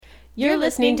You're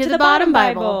listening to The Bottom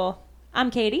Bible.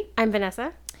 I'm Katie. I'm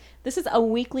Vanessa. This is a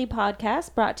weekly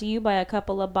podcast brought to you by a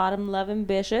couple of bottom-loving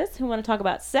bitches who want to talk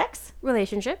about sex,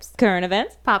 Relationships, current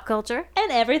events, pop culture, and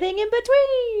everything in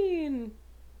between.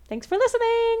 Thanks for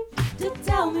listening. To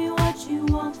tell me what you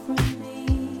want from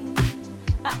me.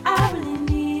 I really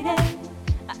need it.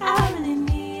 I really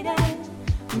need it.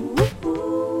 Ooh.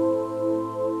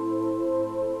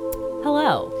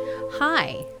 Hello.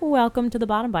 Hi. Welcome to The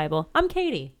Bottom Bible. I'm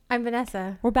Katie. I'm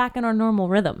Vanessa. We're back in our normal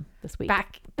rhythm this week.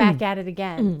 Back at it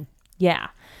again. Yeah.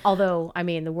 Although, I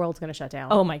mean, the world's going to shut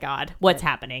down. Oh my God. What's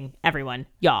happening? Everyone,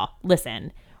 y'all,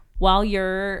 listen. While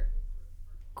you're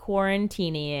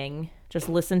quarantining, just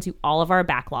listen to all of our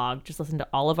backlog. Just listen to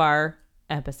all of our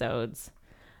episodes.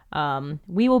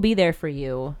 We will be there for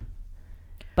you,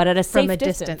 but at a safe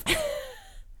distance.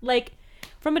 Like,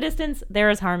 from a distance, there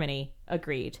is harmony.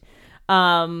 Agreed.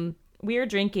 We are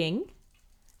drinking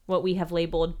what we have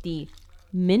labeled the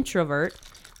Mintrovert,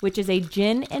 which is a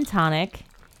gin and tonic,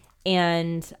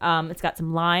 and it's got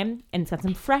some lime and it's got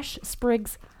some fresh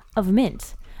sprigs of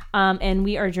mint. And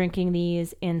we are drinking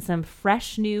these in some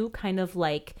fresh new kind of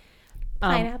like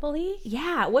Pineapple-y?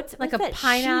 Yeah, what's Like what's a that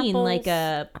pineapple, sheen? Like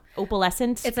a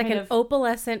opalescent. It's like an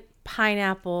opalescent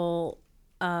pineapple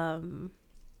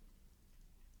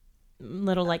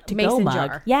little like to go mason mug.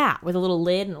 jar. Yeah, with a little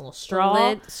lid and a little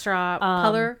straw.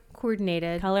 Color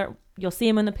coordinated. Color. You'll see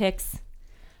them in the pics.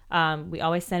 We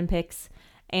always send pics.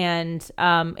 And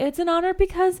it's an honor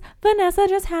because Vanessa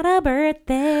just had a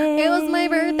birthday. It was my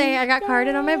birthday. I got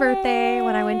carded on my birthday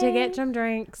when I went to get some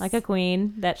drinks. Like a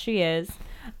queen that she is.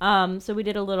 So we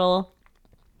did a little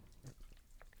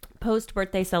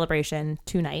post-birthday celebration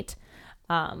tonight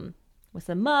with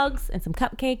some mugs and some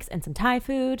cupcakes and some Thai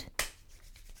food.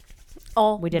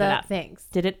 All we did the it up. things.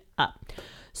 Did it up.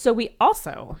 So we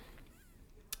also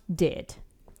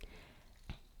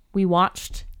we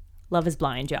watched Love is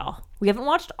Blind, y'all. We haven't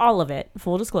watched all of it,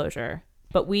 full disclosure,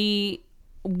 but we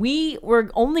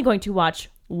were only going to watch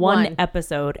one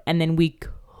episode, and then we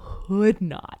could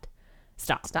not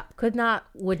stop. Could not,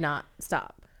 would not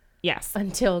stop. Yes.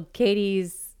 Until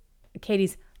Katie's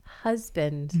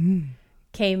husband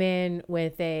came in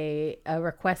with a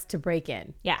request to break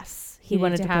in. Yes. He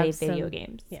wanted to play video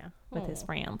games. Yeah. With his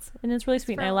friends. And it's really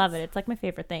sweet. And I love it. It's like my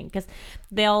favorite thing because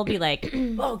they'll be like,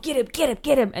 oh, get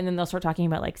him. And then they'll start talking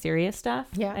about like serious stuff.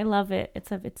 Yeah. I love it.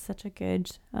 It's such a good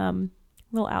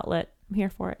little outlet. I'm here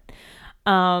for it.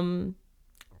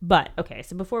 But okay.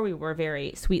 So before we were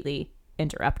very sweetly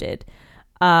interrupted.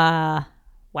 Wow,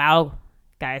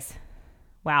 guys.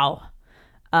 Wow.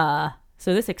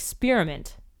 So this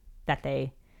experiment that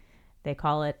they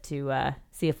call it to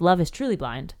see if love is truly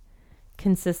blind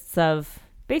consists of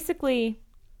basically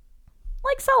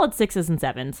like solid 6s and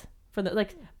 7s for the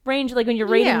like range, like when you're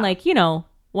rating like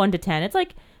 1 to 10, it's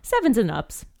like 7s and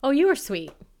ups. Oh, you were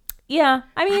sweet. Yeah,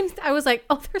 I mean, I was like,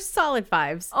 oh, they're solid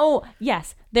 5s. Oh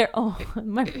yes, they're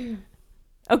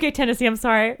okay, Tennessee. I'm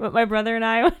sorry, but my brother and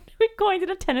I we coined it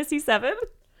a Tennessee 7.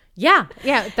 Yeah,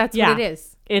 that's what it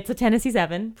is. It's a Tennessee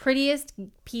 7. Prettiest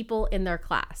people in their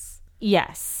class.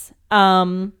 Yes.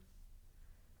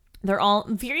 They're all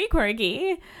very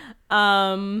quirky.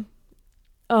 So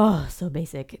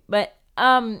basic. But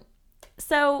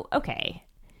so okay.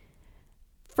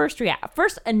 First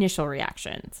initial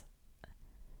reactions.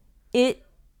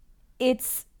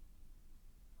 It's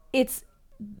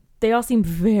they all seem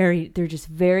they're just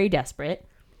very desperate.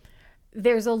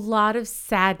 There's a lot of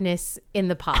sadness in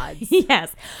the pods.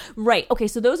 Yes. Right. Okay,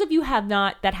 so those of you have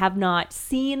not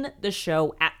seen the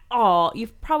show at all,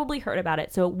 you've probably heard about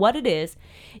it. So what it is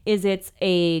it's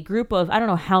a group of, I don't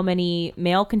know how many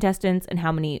male contestants and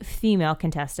how many female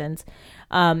contestants.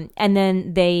 And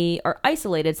then they are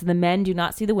isolated. So the men do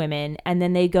not see the women. And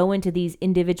then they go into these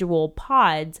individual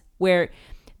pods where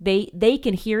they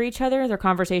can hear each other. Their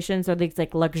conversations are these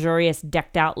like luxurious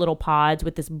decked out little pods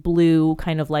with this blue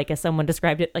kind of like, as someone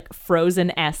described it, like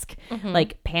Frozen-esque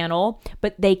like panel,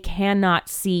 but they can't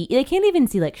even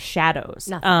see like shadows.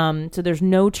 Nothing. So there's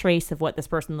no trace of what this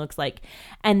person looks like.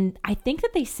 And I think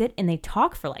that they sit and they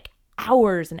talk for like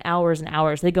hours and hours and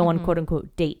hours. They go on quote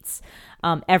unquote dates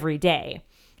every day.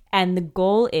 And the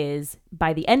goal is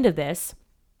by the end of this,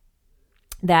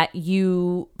 that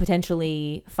you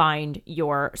potentially find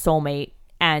your soulmate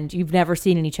and you've never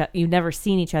seen each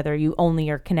other. You only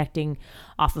are connecting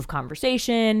off of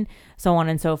conversation, so on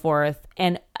and so forth.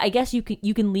 And I guess you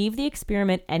can leave the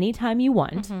experiment anytime you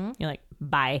want. You're like,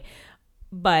 bye.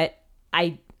 But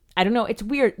I don't know. It's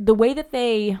weird. The way that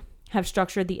they have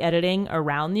structured the editing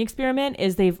around the experiment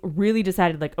is they've really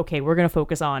decided like, okay, we're going to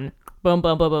focus on boom,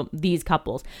 boom, boom, boom, these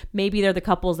couples. Maybe they're the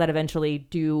couples that eventually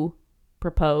do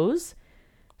propose.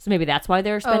 So maybe that's why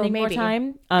they're spending more maybe.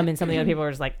 time. And some of the other people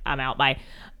are just like, I'm out, bye.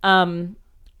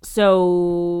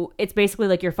 So it's basically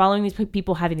like you're following these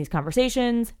people having these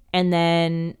conversations, and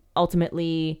then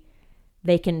ultimately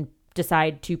they can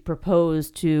decide to propose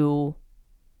to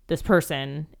this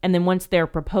person. And then once they're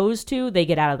proposed to, they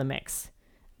get out of the mix.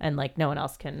 And like no one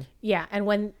else can. Yeah. And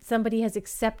when somebody has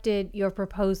accepted your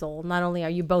proposal, not only are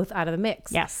you both out of the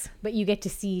mix, Yes. but you get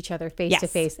to see each other face to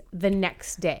face the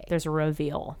next day. There's a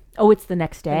reveal. Oh, it's the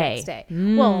next day. The next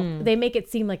day. Well, they make it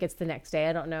seem like it's the next day.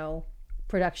 I don't know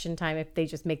production time if they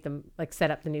just make them like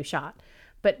set up the new shot.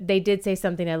 But they did say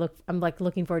something. I'm like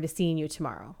looking forward to seeing you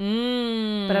tomorrow.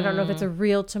 But I don't know if it's a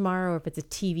real tomorrow or if it's a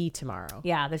TV tomorrow.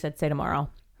 Yeah, they said say tomorrow.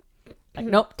 Like,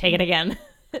 nope, take it again.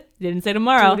 Didn't say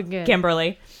tomorrow, Do it again.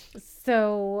 Kimberly.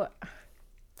 So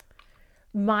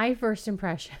my first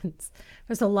impressions,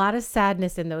 there's a lot of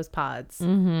sadness in those pods.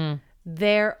 Mm-hmm.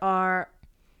 There are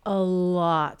a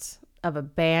lot of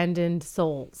abandoned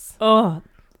souls. Oh,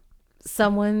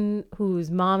 Someone whose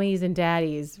mommies and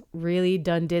daddies really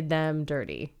did them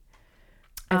dirty.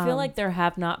 I feel like there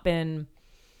have been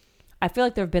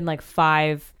like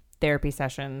 5 therapy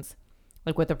sessions,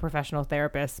 like with a professional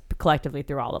therapist collectively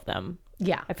through all of them.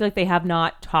 Yeah. I feel like they have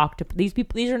not talked to these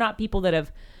people. These are not people that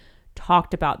have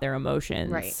talked about their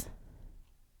emotions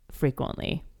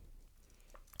frequently.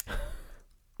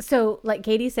 So like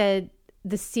Katie said,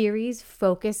 the series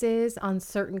focuses on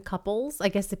certain couples. I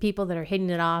guess the people that are hitting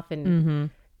it off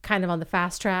and kind of on the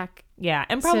fast track. Yeah.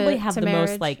 And probably have to the marriage.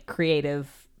 most like creative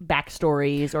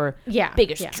backstories or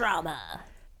biggest drama.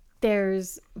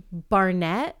 There's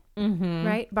Barnett,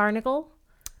 right? Barnacle?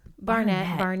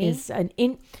 Barney. Is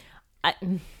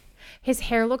His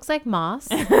hair looks like moss,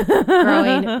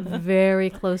 growing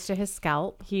very close to his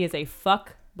scalp. he is a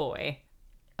fuck boy.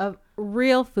 A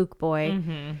real fook boy.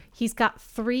 He's got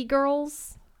 3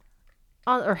 girls,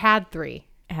 or had 3.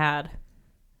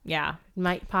 Yeah.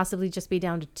 Might possibly just be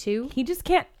down to 2. He just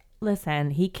can't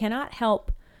listen. He cannot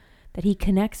help that he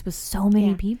connects with so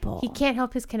many people. He can't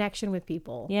help his connection with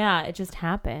people. Yeah, it just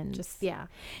happens. Yeah.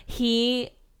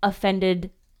 He offended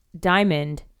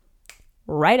Diamond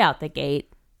right out the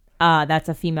gate. That's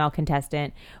a female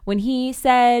contestant. When he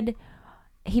said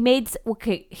he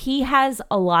has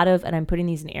a lot of, and I'm putting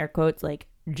these in air quotes, like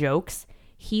jokes.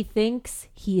 He thinks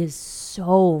he is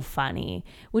so funny,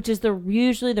 which is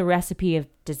usually the recipe of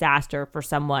disaster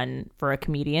for a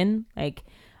comedian. Like,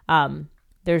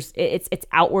 it's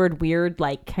outward weird,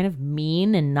 like kind of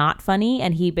mean and not funny.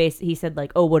 And he said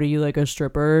like, oh, what are you, like a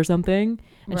stripper or something?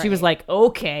 And she was like,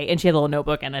 okay. And she had a little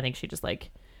notebook, and I think she just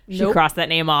like, she crossed that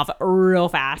name off real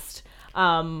fast.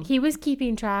 He was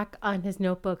keeping track on his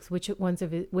notebooks which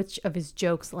of his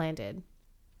jokes landed.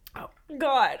 Oh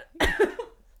God.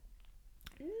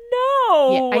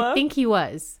 No. Yeah, I think he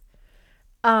was.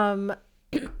 I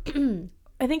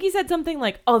think he said something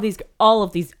like, all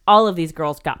of these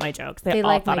girls got my jokes. They all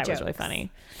like thought my I was really jokes.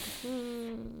 funny.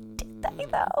 Did they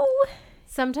though?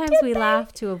 Sometimes we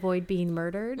laugh to avoid being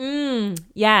murdered,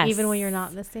 Yes. even when you're not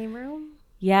in the same room.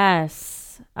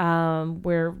 Yes.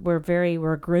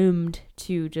 We're groomed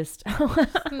to just oh,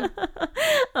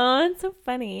 it's so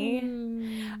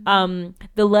funny.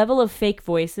 The level of fake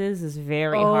voices is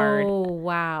very hard. Oh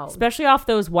wow. Especially off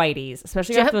those whiteys,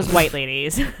 off those white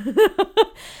ladies.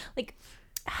 Like,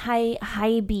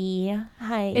 hi B.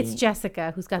 Hi. It's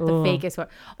Jessica who's got the fakest one.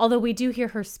 Although we do hear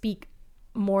her speak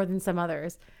more than some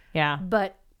others. Yeah.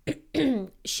 But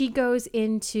she goes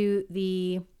into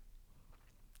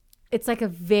it's like a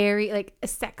very like a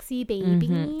sexy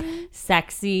baby.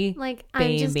 Sexy. Like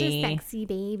baby. I'm just a sexy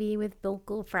baby with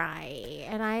vocal fry.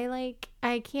 And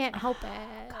I can't help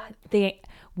it.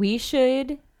 We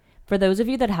should, for those of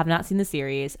you that have not seen the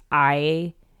series,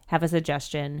 I have a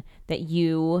suggestion that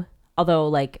you, although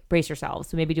like brace yourselves,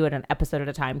 so maybe do it an episode at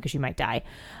a time because you might die.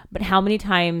 But how many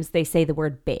times they say the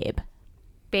word babe?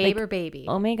 Babe Like, or baby?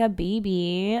 Oh my God,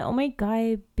 baby. Oh my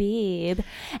God, babe.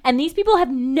 And these people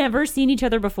have never seen each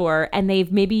other before, and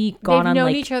they've maybe gone on known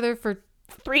like each other for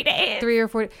 3 days. 3 or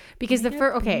 4 because the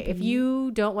first if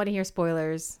you don't want to hear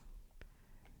spoilers,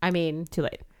 I mean, Too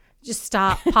late. just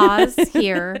pause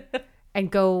here and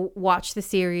go watch the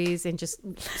series and just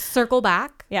circle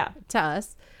back to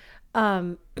us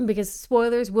because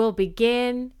spoilers will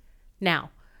begin now.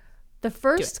 The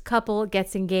first couple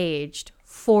gets engaged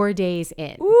 4 days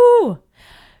in. Ooh.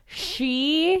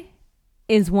 She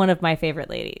is one of my favorite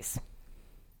ladies.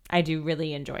 I do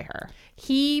really enjoy her.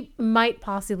 He might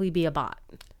possibly be a bot.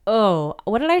 Oh,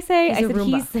 what did I say? He's I a said Roomba.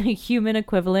 he's the human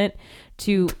equivalent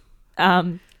to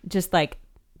just like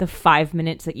the 5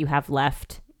 minutes that you have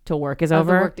left till work is Of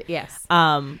the over. work yes.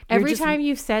 You're Every just- time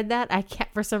you've said that, I can't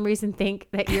for some reason think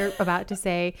that you're about to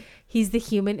say he's the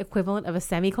human equivalent of a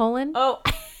semicolon. Oh,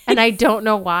 And I don't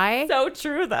know why. so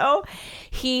true though.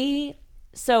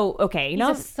 Okay,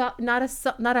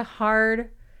 Not a hard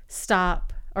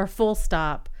stop or full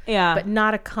stop, yeah, but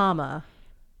not a comma.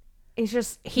 it's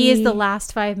just He is the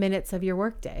last 5 minutes of your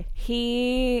workday.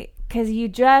 because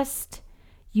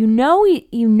you know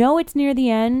it's near the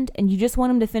end and you just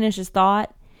want him to finish his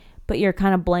thought, but you're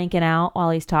kind of blanking out while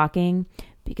he's talking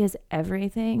because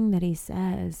everything that he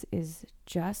says is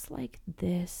just like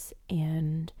this.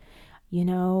 And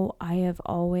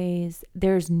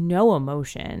there's no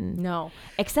emotion, No.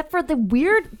 except for these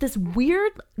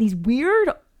weird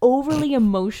overly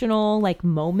emotional like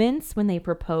moments when they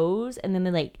propose, and then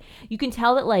they like, you can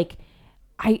tell that like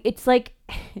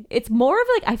it's more of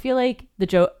like, I feel like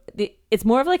it's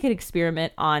more of like an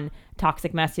experiment on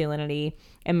toxic masculinity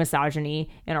and misogyny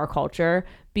in our culture,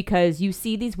 because you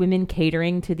see these women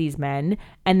catering to these men,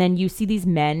 and then you see these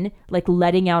men like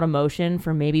letting out emotion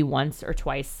for maybe once or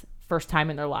twice, first time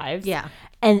in their lives. Yeah.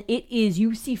 And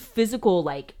you see physical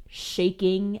like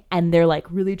shaking, and they're like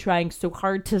really trying so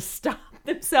hard to stop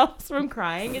themselves from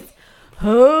crying. It's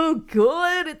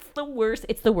good. It's the worst,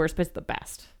 but it's the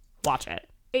best. Watch it.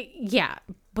 Yeah.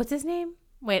 What's his name?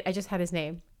 Wait, I just had his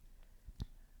name.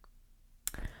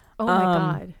 Oh my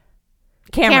God.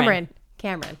 Cameron.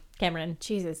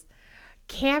 Jesus.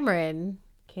 Candid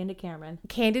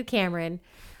Cameron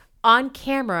on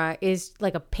camera is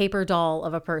like a paper doll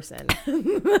of a person.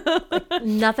 Like,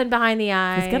 nothing behind the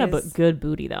eyes. He's got a good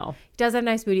booty though. Does have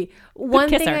nice booty. One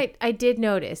thing kisser. I did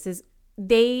notice is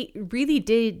they really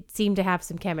did seem to have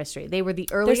some chemistry. They were the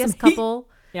earliest couple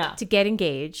Yeah. to get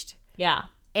engaged. Yeah.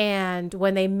 And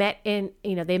when they met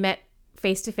they met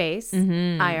face to face,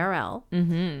 IRL.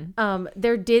 Mm-hmm.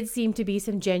 There did seem to be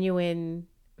some genuine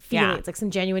feelings, Yeah. like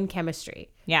some genuine chemistry.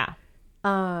 Yeah.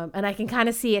 And I can kind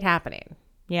of see it happening.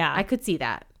 Yeah. I could see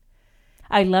that.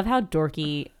 I love how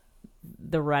dorky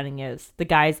the running is. The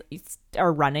guys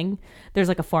are running. There's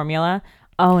like a formula.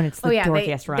 Oh, and it's the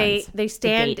dorkiest runs. They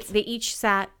stand. The dates.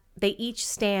 They each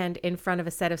stand in front of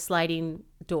a set of sliding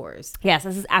doors. Yes,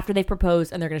 this is after they've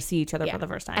proposed and they're going to see each other for the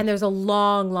first time. And there's a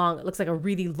long, it looks like a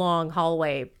really long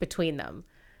hallway between them.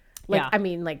 Like, Yeah. I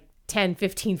mean, like 10,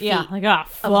 15 feet like, of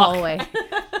fuck. hallway.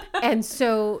 And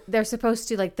so they're supposed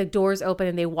to, like, the doors open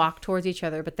and they walk towards each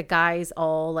other, but the guys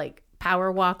all, like,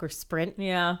 power walk or sprint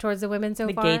towards the women so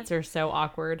far. The gates are so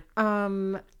awkward.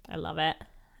 I love it.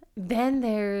 Then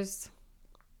there's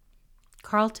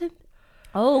Carlton.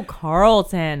 Oh,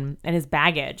 Carlton and his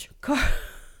baggage.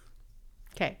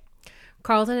 Okay.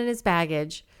 Carlton and his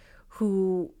baggage,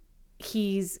 who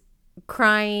he's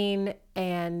crying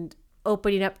and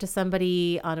opening up to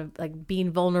somebody like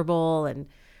being vulnerable and,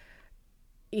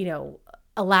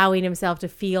 allowing himself to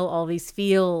feel all these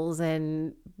feels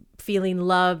and feeling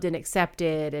loved and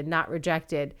accepted and not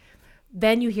rejected.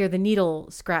 Then you hear the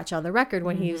needle scratch on the record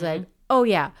when he was like, oh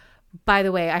yeah, by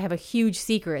the way, I have a huge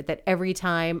secret that every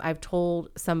time I've told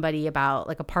somebody about,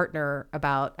 like a partner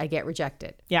about, I get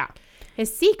rejected. Yeah.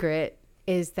 His secret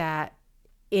is that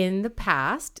in the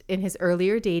past, in his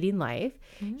earlier dating life,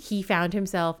 he found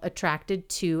himself attracted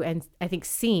to, and I think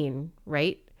seen,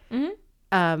 right? Men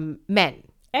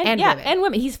and women. And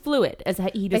women. He's fluid, as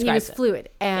he describes That he was it. fluid.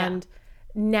 And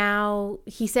now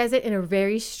he says it in a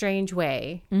very strange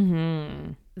way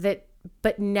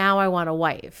but now I want a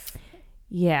wife.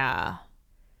 Yeah.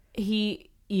 And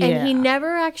he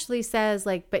never actually says,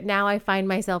 like, but now I find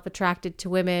myself attracted to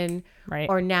women, right?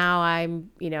 Or now I'm,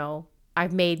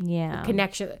 I've made a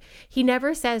connection. He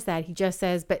never says that. He just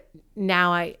says, but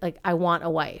now I want a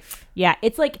wife. Yeah.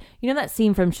 It's like, that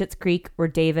scene from Schitt's Creek where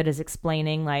David is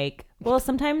explaining, like, well,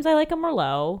 sometimes I like a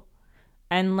Merlot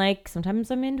and like sometimes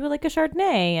I'm into like a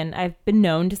Chardonnay and I've been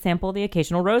known to sample the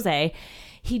occasional rosé.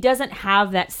 He doesn't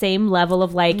have that same level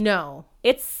of like, no,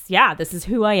 it's, this is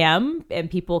who I am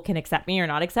and people can accept me or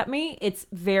not accept me. It's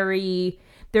very,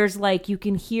 there's like, you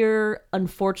can hear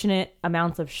unfortunate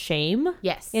amounts of shame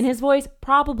in his voice,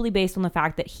 probably based on the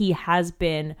fact that he has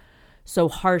been so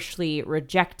harshly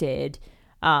rejected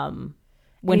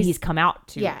when he's come out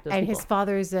to those and people. his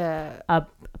father's a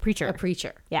preacher.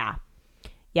 Yeah.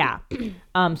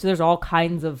 So there's all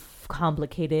kinds of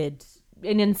complicated,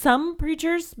 and in some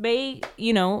preachers may,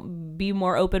 be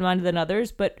more open-minded than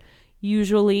others, but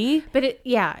usually,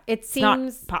 it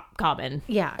seems not common.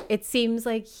 Yeah, it seems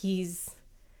like he's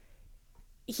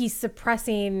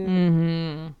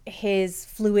suppressing his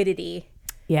fluidity.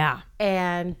 Yeah.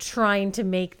 And trying to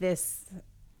make this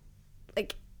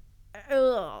like,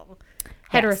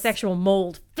 heterosexual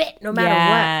mold fit no matter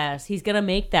Yes, he's gonna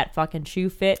make that fucking shoe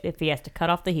fit if he has to cut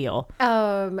off the heel.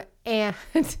 what.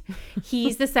 And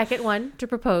he's the second one to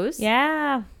propose.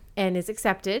 Yeah. And is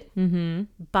accepted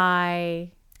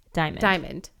by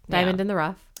Diamond in the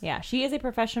rough. Yeah, she is a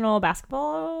professional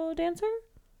basketball dancer.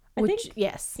 I think.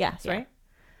 Yes. Yes, Yeah. right.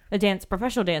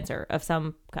 Professional dancer of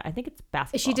some. I think it's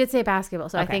basketball. She did say basketball,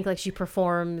 so I think like she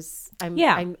performs.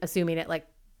 I'm assuming it like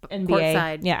NBA.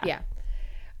 courtside. Yeah.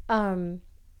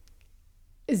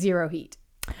 Zero heat.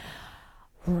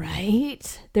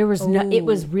 Right. There was no. It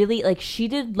was really like she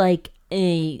did like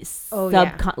a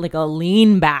like a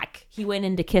lean back. He went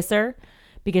in to kiss her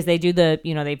because they do the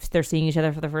they're seeing each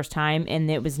other for the first time,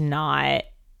 and it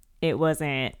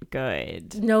wasn't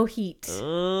good. No heat.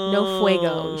 No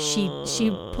fuego. She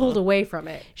pulled away from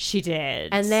it. She did.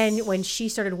 And then when she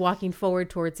started walking forward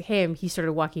towards him, he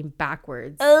started walking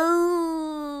backwards.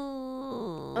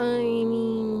 Oh. I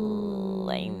mean,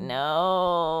 I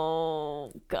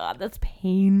know. God, that's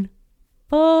painful.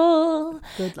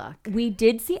 Good luck. We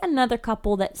did see another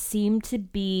couple that seemed to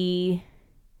be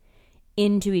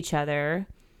into each other.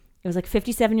 It was like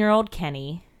 57-year-old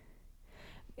Kenny.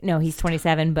 No, he's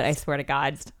 27, but I swear to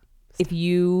God, if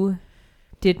you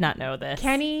did not know this.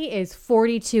 Kenny is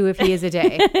 42 if he is a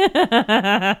day.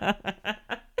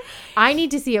 I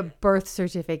need to see a birth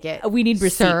certificate. We need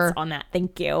receipts on that.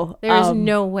 Thank you. There's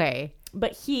no way.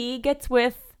 But he gets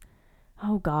with,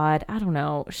 oh God, I don't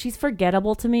know. She's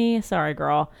forgettable to me. Sorry,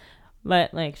 girl.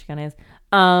 But like, she kind of is.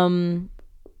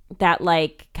 That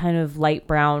like kind of light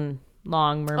brown,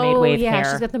 long mermaid wave hair.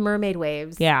 Yeah, she's got the mermaid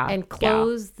waves. Yeah. And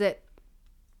clothes that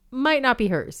might not be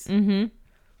hers. Mm-hmm.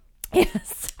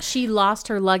 Yes. She lost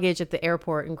her luggage at the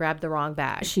airport and grabbed the wrong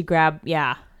bag.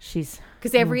 She's...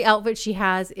 Because every outfit she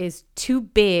has is too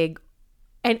big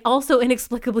and also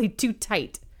inexplicably too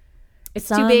tight. It's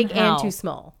too big and too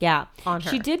small. Yeah. On her.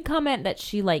 She did comment that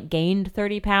she like gained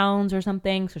 30 pounds or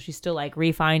something. So she's still like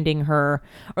refinding her,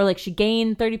 or like she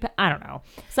gained 30 pounds. I don't know.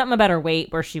 Something about her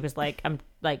weight where she was like, I'm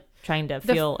like trying to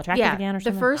feel attractive again or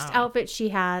something. The first outfit she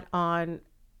had on,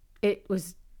 it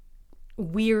was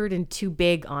weird and too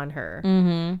big on her.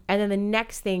 Mm-hmm. And then the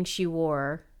next thing she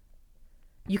wore,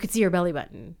 you could see her belly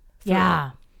button.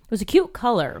 Yeah. It was a cute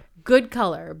color. Good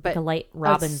color, but like a light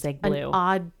robin's egg blue. An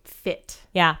odd fit.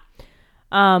 Yeah.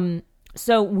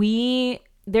 So we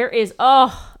have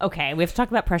to talk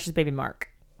about Precious Baby Mark.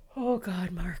 Oh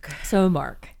God, Mark.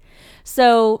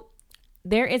 So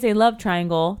there is a love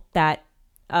triangle that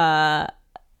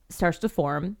starts to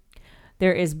form.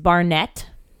 There is Barnett,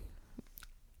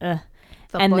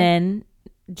 then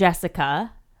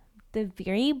Jessica, the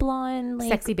very blonde, like,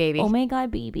 sexy baby. Oh my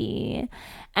God, baby.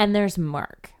 And there's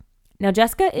Mark. Now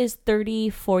Jessica is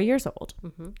 34 years old,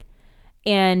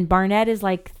 and Barnett is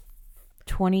like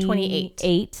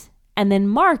 28, and then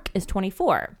Mark is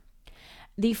 24.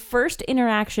 The first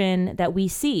interaction that we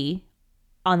see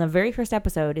on the very first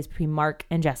episode is between Mark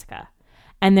and Jessica,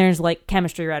 and there's like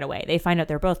chemistry right away. They find out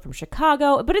they're both from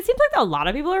Chicago, but it seems like a lot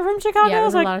of people are from Chicago. Yeah,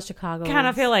 there's like, a lot of Chicago. Kind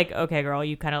of feel like, okay, girl,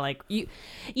 you kind of like you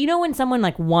know when someone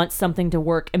like wants something to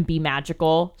work and be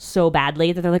magical so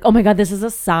badly that they're like, oh my God, this is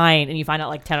a sign, and you find out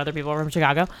like 10 other people are from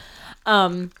Chicago.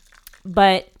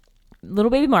 But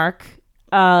little baby Mark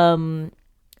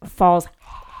falls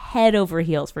head over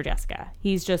heels for Jessica.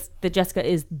 Jessica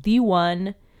is the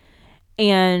one,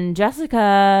 and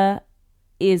Jessica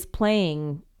is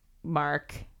playing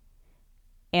Mark,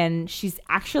 and she's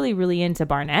actually really into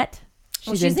Barnett.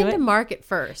 She's into Mark at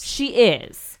first. She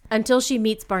is. Until she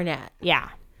meets Barnett. Yeah.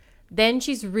 Then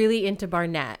she's really into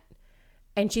Barnett,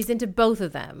 and she's into both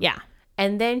of them. Yeah.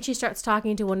 And then she starts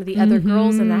talking to one of the other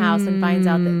girls in the house and finds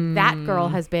out that girl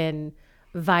has been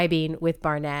vibing with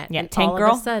Barnett. Yeah, and Tank all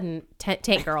Girl. of a sudden,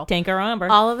 Tank Girl. Tank Girl, remember.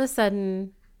 All of a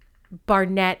sudden,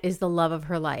 Barnett is the love of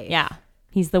her life. Yeah.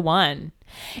 He's the one.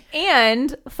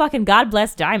 And fucking God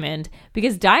bless Diamond,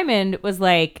 because Diamond was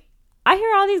like, I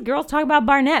hear all these girls talk about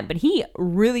Barnett, but he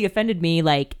really offended me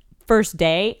like first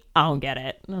day. I don't get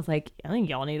it. And I was like, I think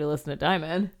y'all need to listen to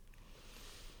Diamond.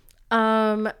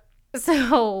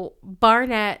 So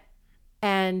Barnett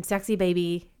and sexy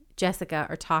baby Jessica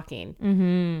are talking.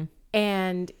 Mm-hmm.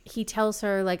 And he tells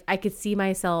her, like, I could see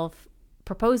myself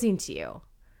proposing to you.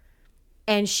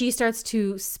 And she starts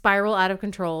to spiral out of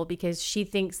control because she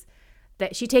thinks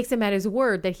that she takes him at his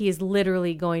word that he is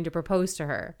literally going to propose to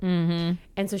her. Mm-hmm.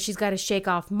 And so she's got to shake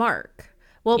off Mark.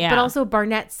 Well, Yeah. but also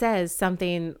Barnett says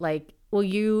something like, well,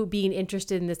 you being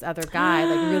interested in this other guy,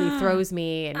 like, really throws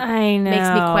me and I know. makes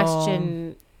me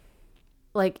question,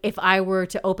 like, if I were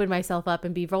to open myself up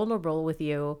and be vulnerable with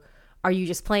you, are you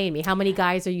just playing me? How many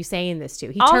guys are you saying this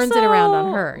to? He turns it around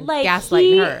on her, and like,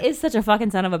 gaslighting her. He is such a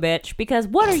fucking son of a bitch, because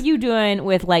what are you doing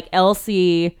with like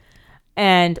Elsie,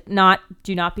 and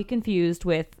do not be confused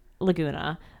with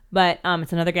Laguna, but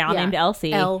it's another gal named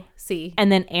Elsie. Elsie.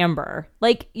 And then Amber.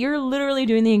 Like, you're literally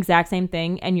doing the exact same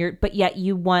thing, but yet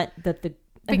you want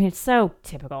I mean, it's so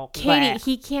typical. Katie,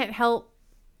 he can't help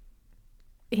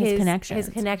his connections.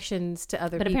 His connections to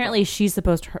other but people. apparently she's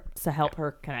supposed to help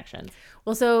her connections.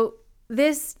 Well, so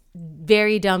this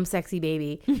very dumb, sexy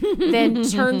baby then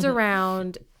turns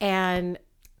around and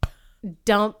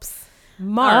dumps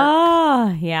Mark.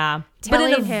 Oh, yeah. But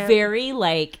in a him very,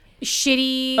 like...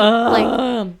 shitty,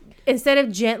 like... Instead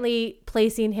of gently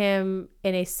placing him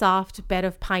in a soft bed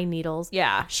of pine needles,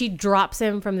 she drops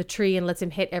him from the tree and lets him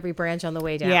hit every branch on the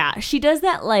way down. Yeah, she does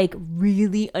that, like,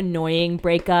 really annoying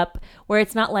breakup where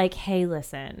it's not like, hey,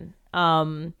 listen,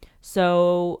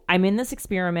 so I'm in this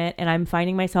experiment and I'm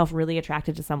finding myself really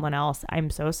attracted to someone else. I'm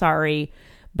so sorry,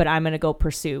 but I'm going to go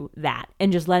pursue that.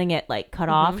 And just letting it, like, cut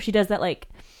off. She does that, like,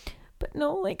 but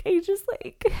no, like, I just,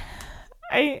 like...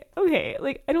 I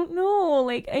don't know,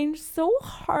 like, I'm so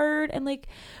hard, and like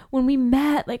when we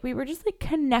met, like, we were just like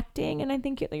connecting, and I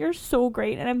think you're so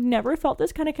great, and I've never felt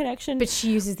this kind of connection. But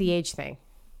she uses the age thing.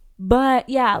 But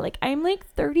yeah, like, I'm like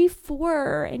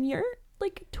 34 and you're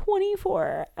like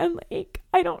 24. I'm like,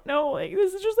 I don't know, like,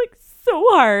 this is just like so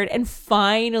hard. And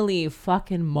finally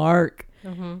fucking Mark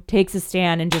takes a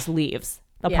stand and just leaves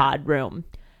the pod room.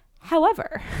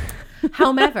 However,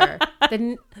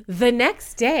 the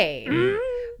next day,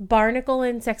 Barnacle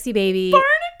and Sexy Baby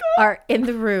are in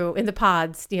the room, in the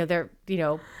pods. They're,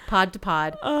 pod to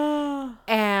pod.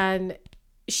 And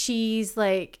she's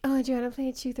like, oh, do you want to play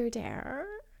a truth or dare?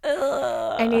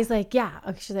 And he's like, yeah.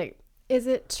 She's like, is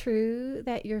it true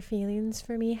that your feelings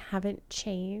for me haven't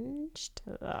changed?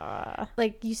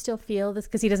 Like, you still feel this?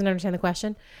 Because he doesn't understand the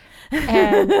question.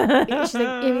 And she's like,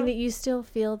 I mean, that you still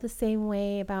feel the same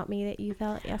way about me that you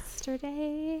felt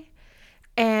yesterday?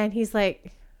 And he's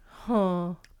like,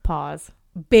 huh. Pause.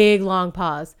 Big, long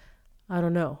pause. I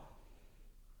don't know.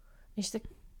 And she's like,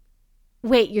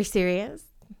 wait, you're serious?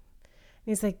 And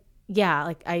he's like, yeah,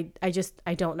 like, I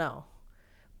don't know.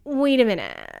 Wait a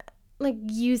minute. Like,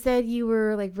 you said you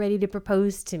were like ready to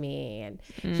propose to me, and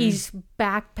he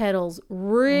backpedals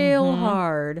real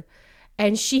hard,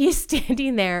 and she is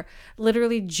standing there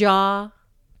literally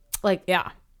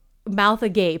mouth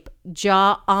agape,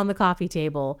 jaw on the coffee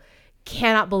table,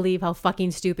 cannot believe how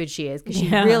fucking stupid she is, because she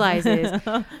realizes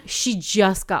she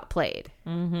just got played.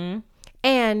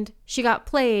 And she got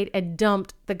played and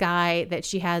dumped the guy that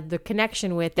she had the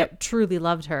connection with that truly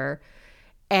loved her.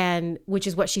 And which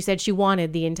is what she said she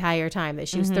wanted the entire time, that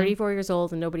she was 34 years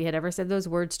old and nobody had ever said those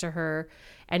words to her,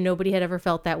 and nobody had ever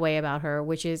felt that way about her,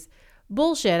 which is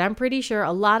bullshit. I'm pretty sure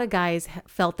a lot of guys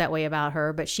felt that way about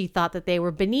her, but she thought that they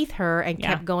were beneath her and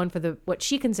kept going for what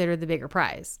she considered the bigger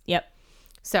prize. Yep.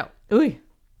 So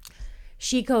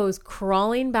she goes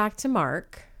crawling back to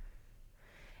Mark,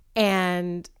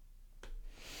 and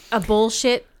a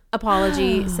bullshit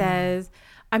apology says,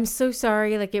 I'm so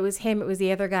sorry. Like, it was him. It was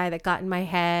the other guy that got in my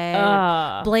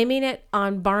head. Blaming it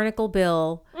on Barnacle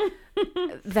Bill,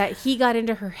 that he got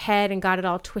into her head and got it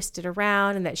all twisted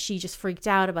around, and that she just freaked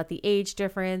out about the age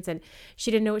difference, and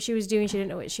she didn't know what she was doing. She didn't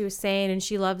know what she was saying, and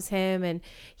she loves him, and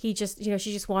he just,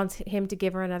 she just wants him to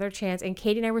give her another chance. And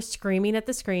Katie and I were screaming at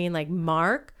the screen like,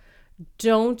 Mark,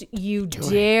 don't you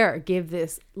dare give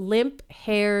this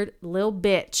limp-haired little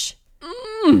bitch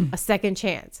a second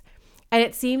chance. And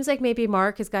it seems like maybe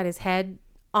Mark has got his head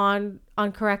on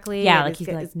correctly. Yeah, like he's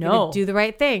like, no, do the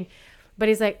right thing. But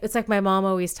he's like, it's like my mom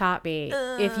always taught me.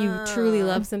 If you truly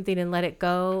love something and let it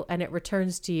go and it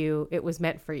returns to you, it was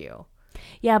meant for you.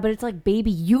 Yeah, but it's like,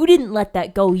 baby, you didn't let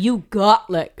that go. You got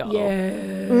let go.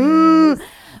 Yes.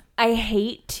 I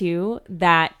hate, too,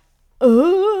 that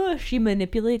she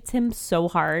manipulates him so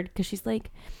hard, because she's like,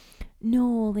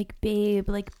 no, like, babe,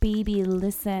 like, baby,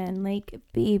 listen, like,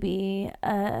 baby,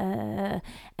 and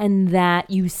that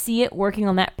you see it working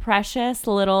on that precious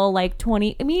little, like,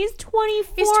 20, I mean, he's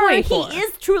 24. He's 24. He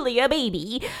is truly a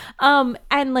baby.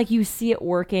 And, like, you see it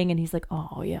working, and he's like,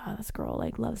 oh, yeah, this girl,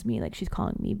 like, loves me, like, she's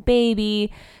calling me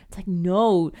baby. It's like,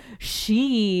 no,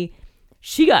 she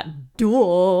got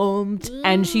dumped,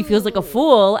 and she feels like a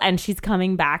fool, and she's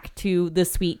coming back to the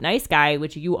sweet, nice guy,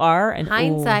 which you are. And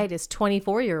hindsight is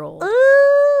 24-year-old.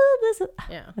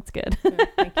 That's good. Yeah,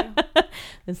 thank you.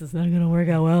 This is not going to work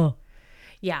out well.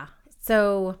 Yeah.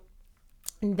 So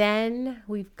then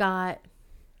we've got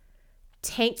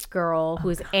Tank Girl, who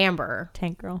is Amber.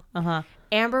 Tank Girl.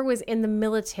 Amber was in the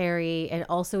military and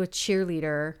also a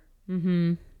cheerleader.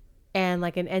 And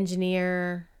like an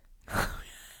engineer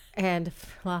and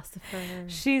philosopher.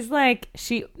 She's like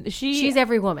She's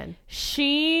every woman.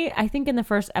 She, I think in the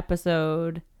first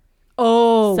episode,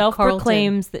 Carlton.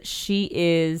 self-proclaims that she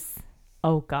is.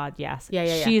 Oh God, yes. Yeah.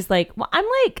 She's like, well, I'm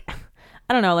like,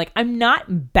 I don't know, like I'm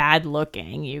not bad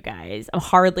looking, you guys. I'm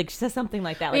hard. Like she says something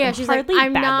like that. Like, Yeah, she's hardly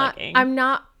like, bad looking. I'm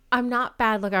not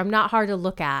bad looking. I'm not hard to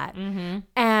look at.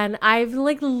 And I've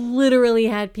like literally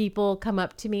had people come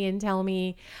up to me and tell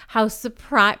me how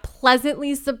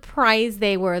pleasantly surprised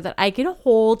they were that I could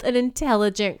hold an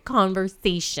intelligent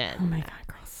conversation. Oh my God,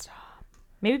 girl, stop.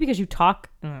 Maybe because you talk.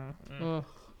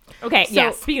 Okay, So-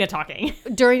 yeah. Speaking of talking,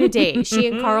 During a date, she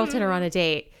and Carlton are on a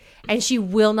date, and she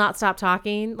will not stop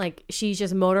talking. Like she's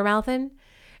just motor mouthing.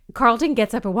 Carlton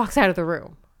gets up and walks out of the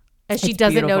room, and she It's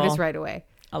doesn't beautiful. notice right away.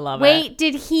 I love it. Wait,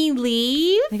 did he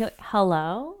leave? They go,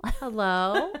 hello.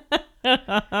 Hello.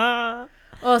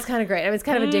 Oh, it's kind of great. I mean, it's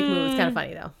kind of a dick move. It's kind of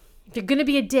funny though. If you're gonna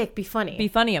be a dick, be funny. Be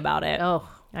funny about it. Oh,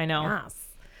 I know. yes.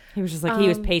 He was just like, he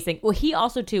was pacing. Well, he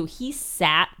also too, he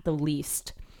sat the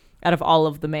least out of all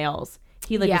of the males.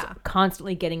 He like was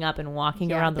constantly getting up and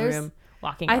walking around the room.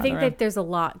 I think that there's a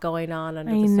lot going on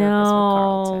under the I surface with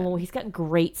Carlton. know. He's got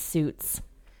great suits.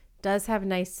 Does have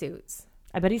nice suits.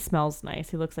 I bet he smells nice.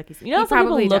 He looks like he's. You know, He some people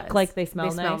probably look does. like they smell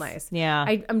They nice. smell nice. Yeah.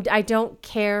 I don't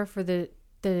care for the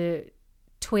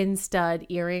twin stud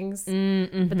earrings,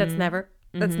 but that's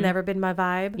never been my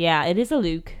vibe. Yeah, it is a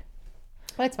look.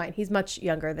 But it's fine. He's much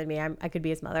younger than me. I could be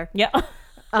his mother. Yeah.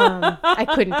 I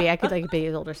couldn't be. I could like be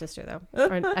his older sister though,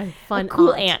 or a fun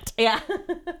Cool aunt. aunt. Yeah.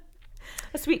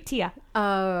 A sweet Tia.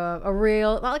 A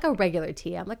real, not like a regular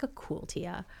Tia. I'm like a cool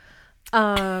Tia.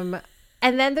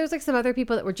 And then there's like some other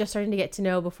people that we're just starting to get to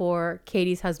know before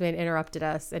Katie's husband interrupted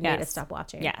us and made us stop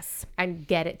watching. Yes. And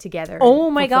get it together. Oh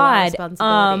and my fulfill our God.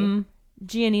 responsibility.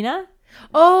 Giannina?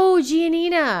 Oh,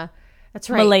 Giannina. That's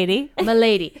right. Milady.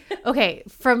 Milady. Okay.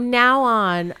 From now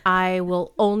on, I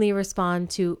will only respond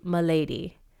to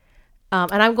Milady.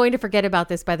 And I'm going to forget about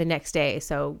this by the next day.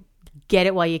 So get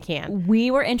it while you can.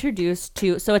 We were introduced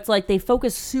to, so it's like they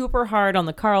focus super hard on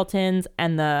the Carltons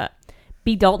and the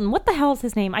B. Dalton. What the hell is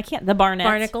his name? I can't, the Barnett.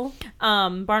 Barnacle.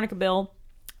 Barnacle Bill.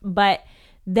 But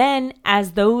then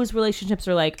as those relationships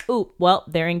are like, oh, well,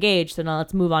 they're engaged, so now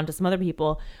let's move on to some other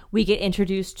people. We get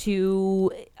introduced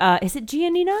to, is it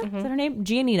Giannina? Is that her name?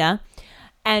 Giannina.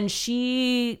 And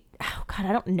she, oh God,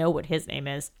 I don't know what his name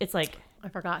is. It's like I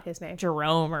forgot his name.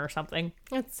 Jerome or something.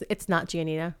 It's not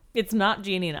Giannina. It's not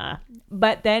Giannina.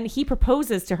 But then he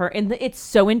proposes to her and it's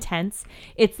so intense.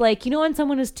 It's like, you know when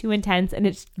someone is too intense and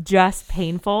it's just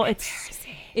painful?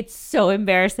 It's so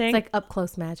embarrassing. It's like up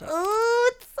close magic.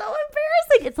 Oh, it's so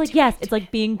embarrassing. It's like, yes, it's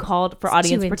like being called for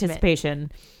audience too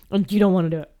participation and you don't want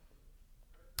to do it.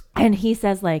 And he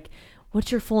says like,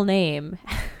 what's your full name?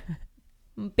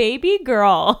 Baby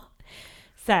girl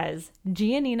says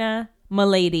Giannina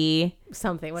Milady.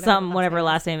 Whatever her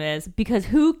last name is. Because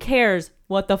who cares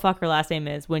what the fuck her last name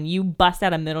is when you bust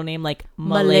out a middle name like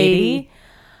Milady?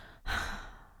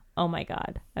 Oh my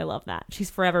God. I love that. She's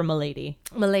forever Milady.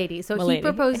 Milady. So Milady. he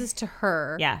proposes to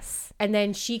her. Yes. And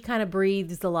then she kind of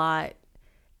breathes a lot.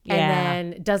 Yeah.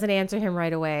 And then doesn't answer him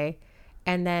right away.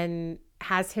 And then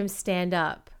has him stand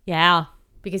up. Yeah.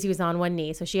 Because he was on one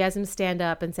knee. So she has him stand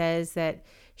up and says that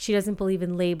she doesn't believe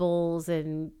in labels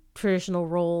and traditional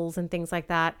roles and things like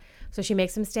that. So she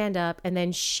makes him stand up. And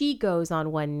then she goes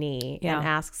on one knee and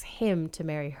asks him to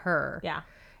marry her. Yeah.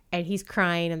 And he's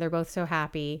crying and they're both so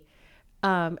happy.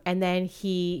 And then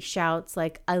he shouts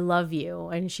like, I love you.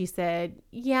 And she said,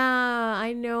 yeah,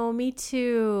 I know, me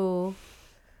too.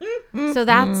 So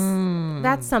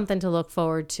that's something to look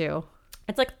forward to.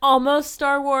 It's like almost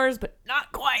Star Wars, but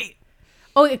not quite.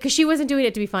 Oh, because she wasn't doing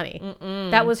it to be funny.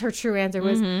 That was her true answer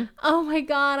was, oh my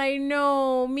God, I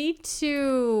know, me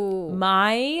too.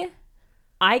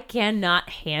 I cannot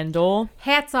handle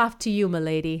Hats off to you,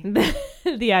 milady.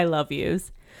 the I love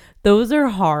yous. Those are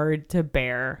hard to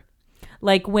bear.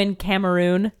 Like when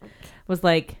Cameroon was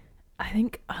like, I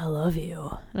think I love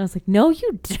you. And I was like, no,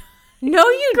 you don't. No,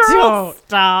 you Girl, don't.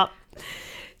 stop.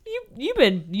 You've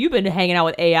been hanging out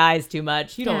with AIs too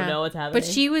much. You don't know what's happening. But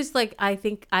she was like, I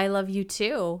think I love you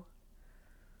too.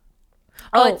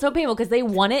 Oh, it's so painful because they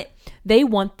want it. They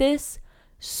want this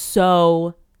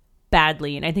so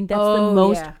badly. And I think that's the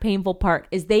most painful part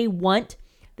is they want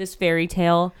this fairy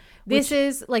tale. This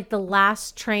is like the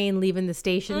last train leaving the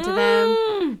station to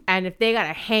them. And if they got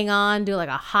to hang on to like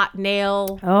a hot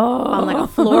nail on like a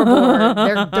floorboard,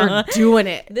 they're doing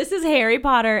it. This is Harry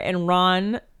Potter and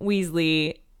Ron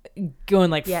Weasley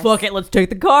going like, fuck it, let's take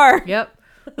the car. Yep.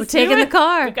 We're taking the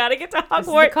car. We got to get to This is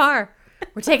the Hogwarts. car.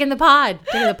 We're taking the pod.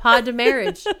 Taking the pod to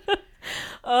marriage.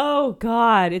 Oh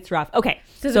God, it's rough. Okay,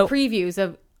 So the previews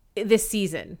of this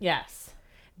season, yes,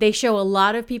 they show a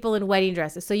lot of people in wedding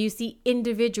dresses. So you see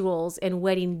individuals in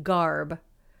wedding garb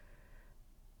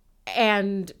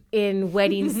and in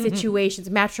wedding situations,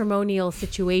 matrimonial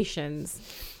situations.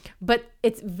 But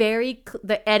it's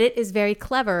the edit is very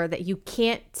clever that you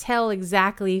can't tell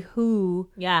exactly who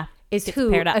is who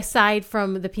paired up. aside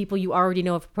from the people you already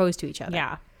know have proposed to each other.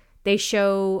 Yeah. They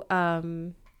show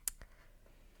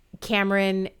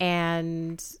Cameron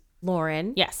and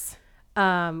Lauren. Yes.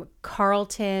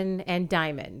 Carlton and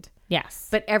Diamond. Yes.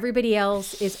 But everybody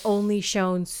else is only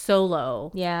shown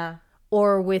solo. Yeah.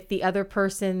 Or with the other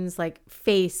person's like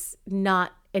face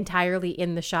not entirely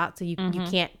in the shot, so you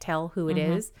can't tell who it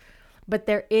is. But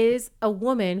there is a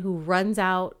woman who runs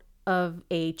out of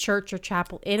a church or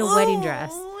chapel in a wedding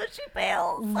dress, She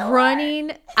fails.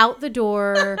 running out the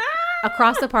door,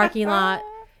 across the parking lot,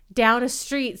 down a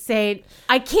street, saying,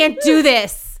 "I can't do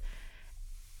this,"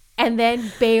 and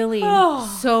then bailing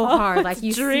so hard, like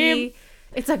you see,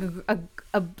 it's like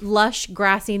a lush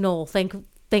grassy knoll.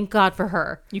 Thank God for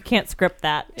her. You can't script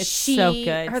that. It's so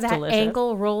good. It's that delicious.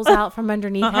 ankle rolls out from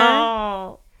underneath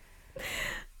her.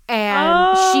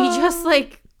 And she just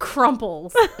like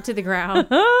crumples to the ground.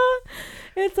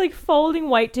 It's like folding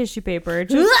white tissue paper.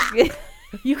 Just,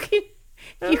 You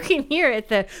can hear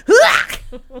it. it's That's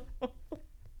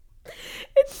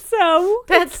it's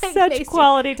like such basic.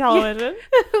 quality television.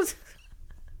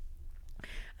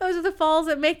 Those are the falls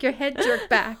that make your head jerk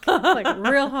back like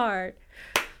real hard.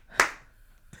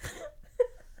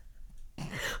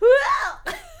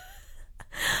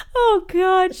 Oh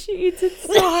God, she eats it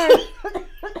so hard.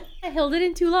 I held it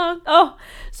in too long. Oh,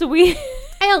 so we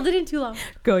I held it in too long.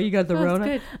 go. You got the That's Rona.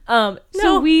 good. So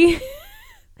No.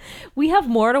 we have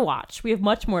more to watch. We have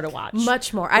much more to watch.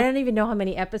 Much more. I don't even know how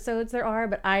many episodes there are,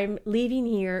 but I'm leaving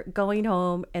here, going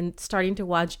home, and starting to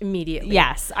watch immediately.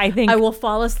 Yes, I think I will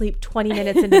fall asleep 20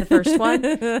 minutes into the first one,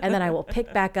 and then I will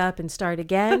pick back up and start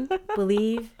again.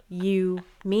 Believe you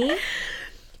me.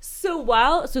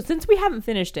 So since we haven't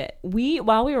finished it,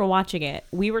 while we were watching it,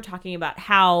 we were talking about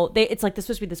how it's like this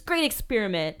was supposed to be this great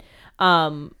experiment.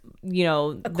 The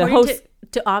According host.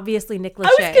 to obviously Nick Lachey.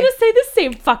 I was gonna say the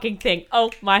same fucking thing. Oh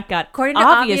my God! According to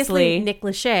obviously Nick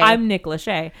Lachey. I'm Nick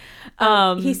Lachey.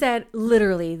 He said,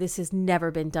 literally, this has never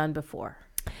been done before.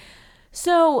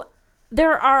 So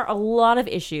there are a lot of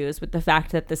issues with the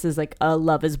fact that this is like a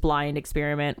Love is Blind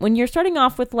experiment. When you're starting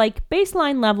off with like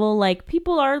baseline level, like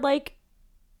people are like,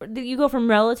 you go from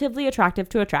relatively attractive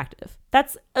to attractive.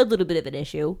 That's a little bit of an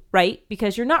issue, right?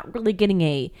 Because you're not really getting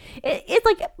it's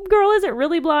like, girl, is it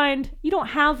really blind? You don't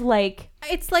have like.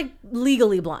 It's like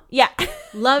legally blind. Yeah.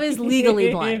 Love is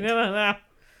legally blind.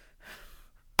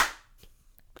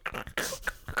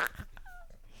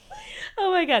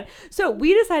 Oh my God. So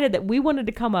we decided that we wanted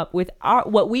to come up with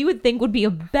what we would think would be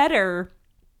a better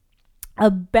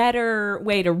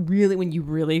way to really, when you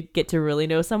really get to really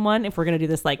know someone, if we're going to do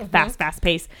this like fast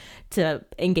pace to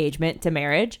engagement to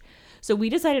marriage. So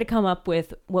we decided to come up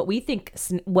with what we think,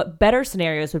 what better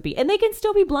scenarios would be. And they can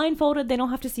still be blindfolded. They don't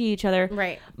have to see each other.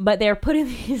 Right. But they're put in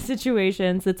these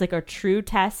situations. It's like a true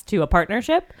test to a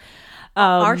partnership.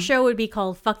 Our show would be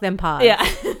called Fuck Them Pods. Yeah.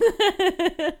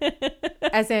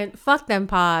 As in, fuck them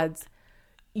pods.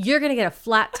 You're going to get a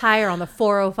flat tire on the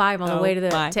 405 on the way to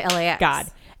LAX. God.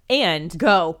 And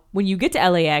Go. when you get to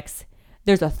LAX,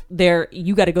 you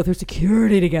got to go through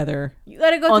security together. You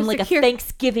got to go on through like a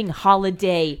Thanksgiving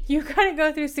holiday. You got to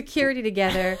go through security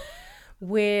together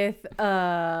with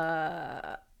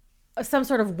some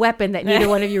sort of weapon that neither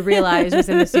one of you realized was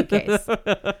in the suitcase.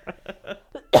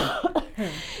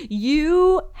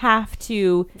 You have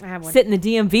to sit in the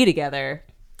DMV together.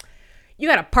 You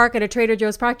got to park at a Trader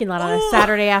Joe's parking lot on a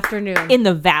Saturday afternoon. In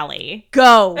the valley.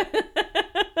 Go.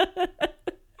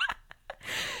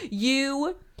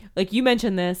 You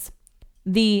mentioned this,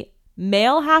 the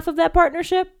male half of that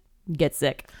partnership gets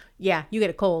sick. Yeah, you get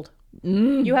a cold.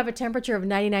 You have a temperature of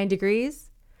 99 degrees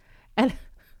and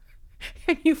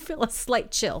you feel a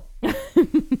slight chill.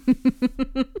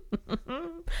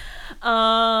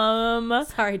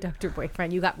 Sorry, Dr.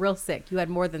 Boyfriend. You got real sick. You had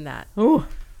more than that. Ooh.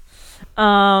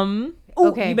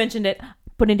 Okay. You mentioned it.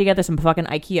 Putting together some fucking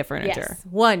Ikea furniture. Yes.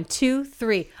 1, 2,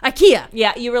 3. Ikea.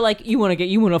 Yeah, you were like, you want a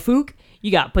fook?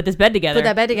 You got to put this bed together. Put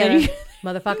that bed together,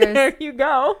 motherfuckers. There you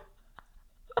go.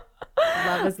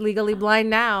 Love is legally blind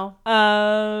now.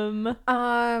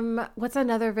 What's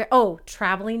another?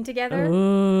 Traveling together.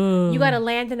 Ooh. You got to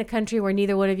land in a country where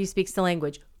neither one of you speaks the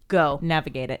language. Go.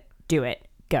 Navigate it. Do it.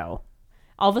 Go.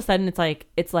 All of a sudden,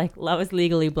 it's like Love is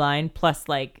Legally Blind plus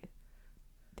like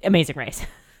Amazing Race.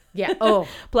 Yeah. Oh,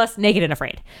 Plus naked and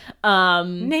afraid.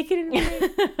 naked and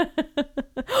afraid.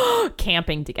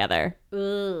 Camping together.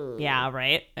 Ugh. Yeah,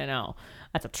 right. I know.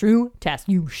 That's a true test.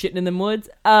 You shitting in them woods.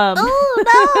 Oh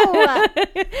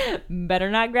no! Better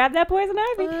not grab that poison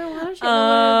ivy.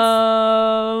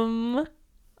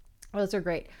 Those are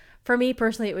great. For me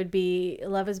personally, it would be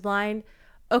Love Is Blind.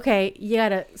 Okay, you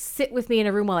gotta sit with me in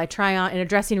a room while I try on, in a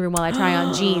dressing room while I try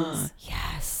on jeans.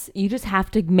 Yes, you just have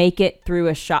to make it through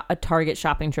a Target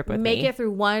shopping trip with me. Make it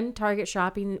through one Target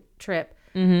shopping trip.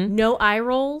 Mm-hmm. No eye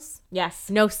rolls. Yes.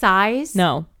 No sighs.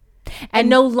 No. And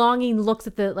no longing looks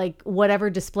at the like whatever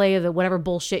display of the whatever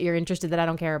bullshit you're interested that I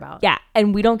don't care about. Yeah,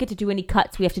 and we don't get to do any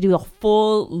cuts. We have to do a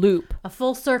full loop, A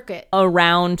full circuit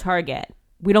around Target.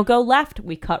 We don't go left.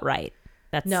 We cut right.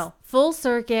 That's full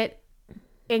circuit,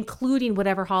 including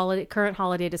whatever current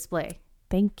holiday display.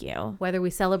 Thank you. Whether we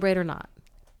celebrate or not.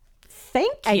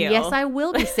 Thank you. And yes, I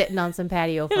will be sitting on some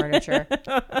patio furniture.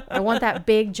 I want that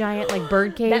big giant like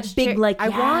bird cage. That big I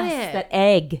want it. That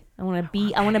egg. I want to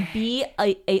be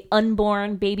a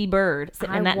unborn baby bird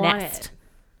sitting in that nest.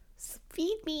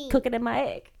 Feed me. Cooking in my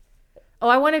egg. Oh,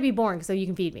 I want to be born so you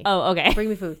can feed me. Oh, okay. Bring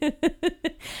me food.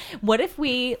 What if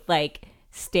we like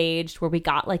staged where we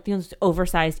got like those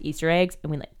oversized Easter eggs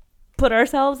and we like put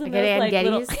ourselves in those like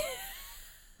little...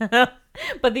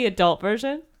 But the adult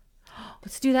version?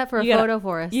 Let's do that for a photo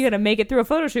for us. You gotta make it through a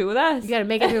photo shoot with us. You gotta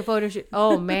make it through a photo shoot.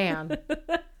 Oh man.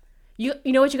 You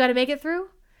know what you gotta make it through?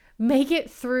 Make it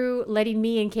through letting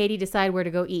me and Katie decide where to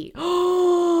go eat.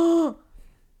 Oh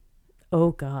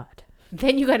God.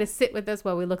 Then you gotta sit with us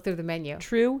while we look through the menu.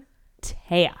 True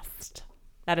test.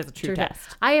 That is a true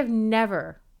test. I have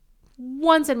never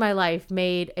once in my life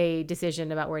made a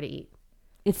decision about where to eat.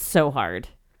 It's so hard.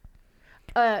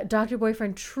 Dr.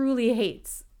 Boyfriend truly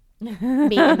hates me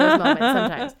in those moments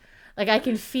sometimes. Like I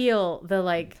can feel the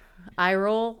like eye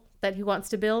roll that he wants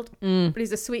to build, but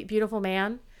he's a sweet, beautiful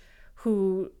man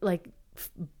who like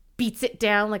beats it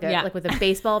down like with a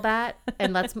baseball bat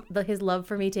and lets his love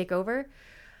for me take over.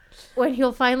 When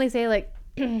he'll finally say like,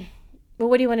 well,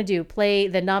 what do you want to do? Play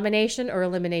the nomination or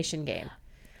elimination game?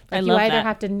 Like you either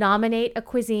have to nominate a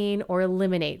cuisine or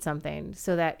eliminate something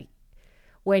so that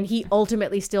when he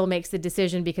ultimately still makes the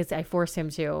decision because I force him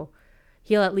to,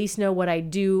 he'll at least know what I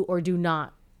do or do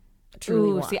not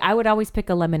truly want. See, I would always pick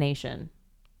elimination.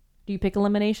 Do you pick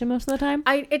elimination most of the time?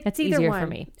 It's either easier one. for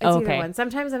me. It's either one.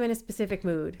 Sometimes I'm in a specific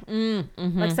mood.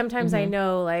 Like sometimes I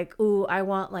know like, ooh, I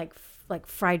want like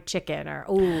fried chicken or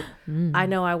ooh, I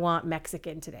know I want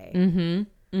Mexican today.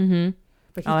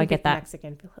 But I get that.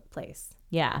 Mexican place.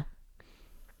 Yeah.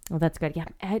 Oh, that's good.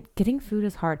 Yeah. Getting food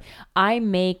is hard. I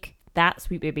make that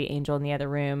sweet baby angel in the other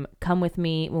room come with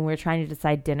me when we're trying to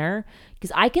decide dinner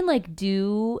because I can like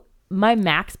do my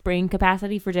max brain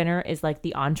capacity for dinner is like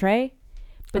the entree,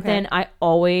 but then I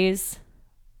always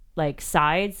like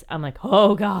sides. I'm like,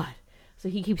 oh God. So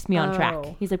he keeps me on track.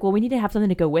 He's like, well, we need to have something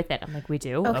to go with it. I'm like, we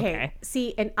do? Okay.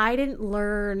 See, and I didn't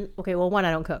learn. Okay, well, one,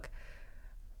 I don't cook.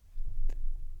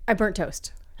 I burnt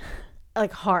toast.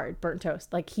 Like hard burnt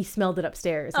toast. Like he smelled it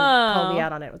upstairs and called me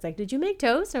out on it. It was like, did you make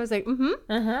toast? I was like,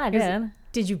 I did.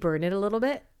 Did you burn it a little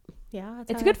bit? Yeah.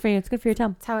 It's good for you. It's good for your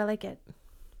tongue. That's how I like it.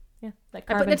 Yeah.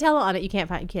 Like I put Nutella on it. You can't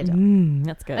tell.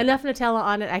 That's good. Enough Nutella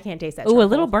on it. I can't taste that. Ooh, a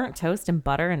little burnt toast and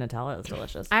butter and Nutella is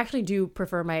delicious. I actually do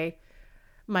prefer my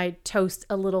toast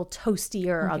a little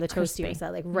toastier on the toastier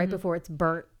side, like right before it's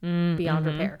burnt beyond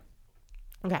repair.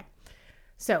 Okay.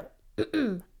 So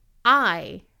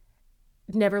I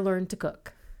never learned to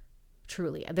cook.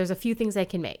 Truly. There's a few things I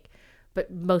can make,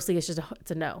 but mostly it's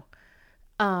a no.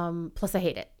 Plus I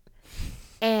hate it.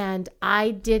 And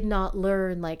I did not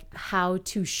learn like how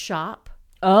to shop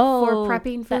for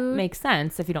prepping food. That makes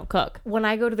sense if you don't cook. When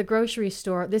I go to the grocery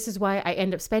store, this is why I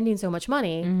end up spending so much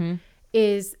money,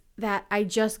 is that I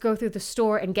just go through the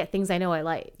store and get things I know I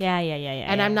like. Yeah.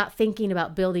 And I'm not thinking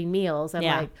about building meals. I'm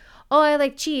like, oh, I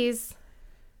like cheese.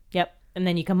 Yep. And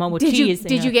then you come home with cheese.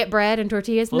 Did you get bread and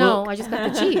tortillas? No, I just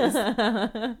got the cheese.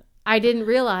 I didn't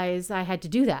realize I had to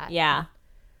do that. Yeah.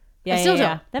 I still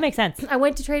don't. That makes sense. I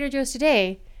went to Trader Joe's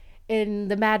today in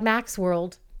the Mad Max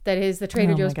world that is the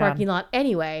Trader Joe's parking lot.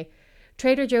 Anyway,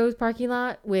 Trader Joe's parking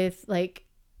lot with like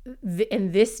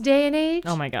in this day and age.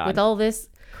 Oh my God. With all this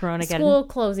Corona school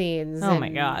closings. Oh my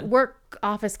God. Work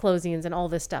office closings and all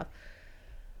this stuff.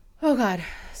 Oh God.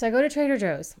 So I go to Trader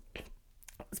Joe's.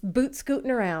 Boot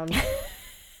scooting around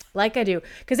like I do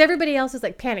because everybody else is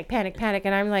like panic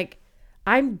and I'm like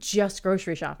I'm just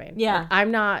grocery shopping. Like,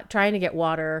 I'm not trying to get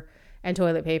water and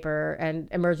toilet paper and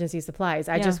emergency supplies.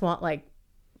 I just want like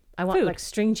I want Food. like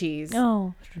string cheese.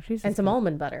 Oh, And some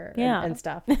almond butter Yeah. and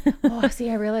stuff. Oh, see,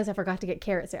 I realized I forgot to get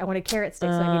carrot sticks. I wanted carrot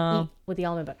sticks so I could eat with the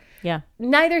almond butter. Yeah.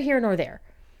 Neither here nor there.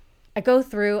 I go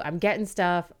through, I'm getting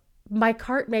stuff. My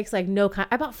cart makes like no kind.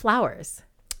 I bought flowers.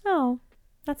 Oh,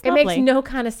 that's It lovely. makes no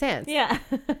kind of sense. Yeah.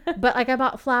 But like I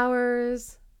bought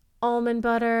flowers, almond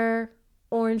butter,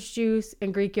 orange juice,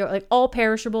 and Greek yogurt, like all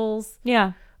perishables,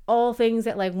 Yeah. all things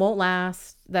that like won't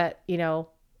last, that, you know,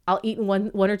 I'll eat in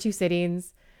one or two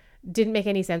sittings. Didn't make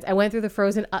any sense. I went through the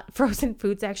frozen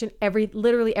food section.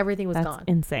 Literally everything was That's gone.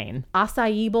 insane.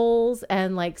 Acai bowls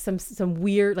and like some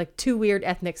weird, like two weird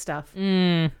ethnic stuff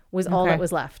was all that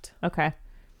was left. Okay.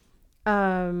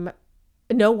 No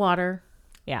water.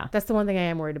 Yeah. That's the one thing I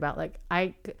am worried about. Like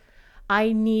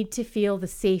I need to feel the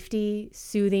safety,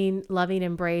 soothing, loving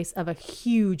embrace of a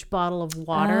huge bottle of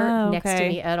water next to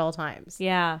me at all times.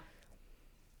 Yeah.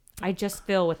 I just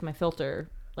fill with my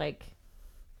filter, like.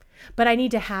 But I need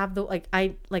to have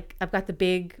I've got the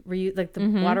big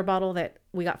water bottle that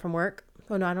we got from work.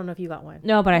 Oh no, I don't know if you got one.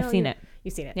 No, but I've seen it.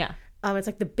 You've seen it. Yeah. It's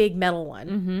like the big metal one.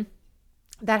 Mm-hmm.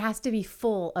 That has to be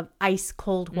full of ice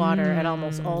cold water at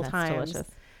almost all times.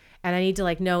 Delicious. And I need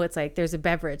to know it's like there's a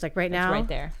beverage like right now. It's right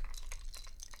there.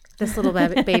 This little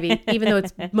baby, even though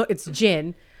it's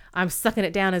gin, I'm sucking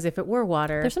it down as if it were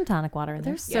water. There's some tonic water in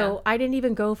there. So I didn't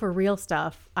even go for real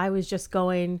stuff. I was just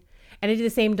going. And I do the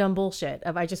same dumb bullshit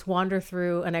of I just wander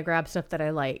through and I grab stuff that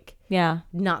I like. Yeah.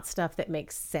 Not stuff that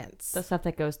makes sense. The stuff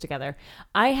that goes together.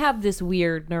 I have this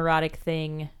weird neurotic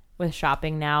thing with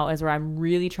shopping now is where I'm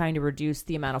really trying to reduce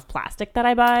the amount of plastic that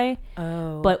I buy.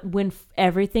 Oh. But when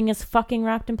everything is fucking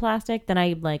wrapped in plastic, then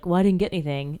I'm like, well, I didn't get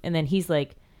anything. And then he's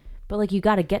like, but like, you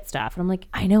got to get stuff. And I'm like,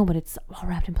 I know, but it's all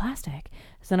wrapped in plastic.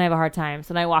 So then I have a hard time.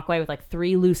 So then I walk away with like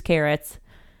 3 loose carrots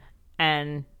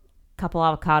and a couple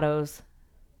avocados.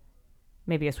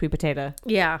 Maybe a sweet potato.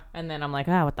 Yeah. And then I'm like,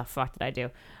 what the fuck did I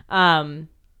do?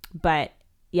 But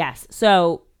yes.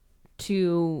 So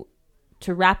to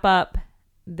wrap up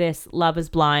this Love is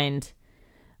Blind,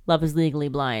 Love is Legally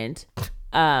Blind,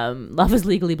 Love is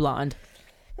Legally Blonde.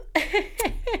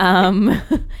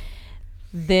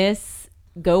 This,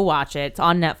 go watch it. It's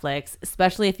on Netflix,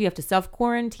 especially if you have to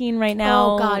self-quarantine right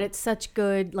now. Oh God, it's such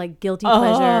good, like guilty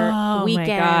pleasure weekend.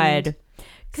 My God.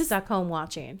 Stuck home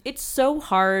watching. It's so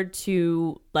hard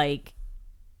to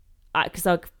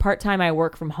because part-time I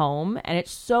work from home, and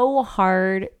it's so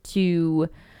hard to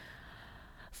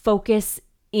focus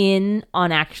in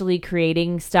on actually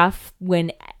creating stuff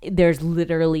when there's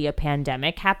literally a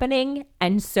pandemic happening.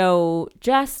 And so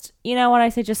just, you know what I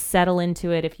say, just settle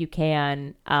into it if you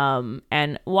can,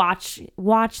 and watch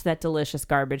that delicious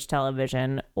garbage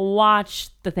television,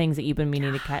 watch the things that you've been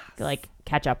meaning to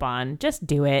catch up on. Just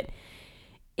do it.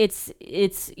 It's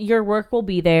your work will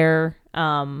be there.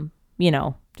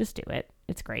 Just do it.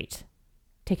 It's great.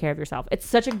 Take care of yourself. It's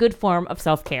such a good form of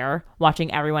self-care,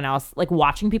 watching everyone else, like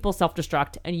watching people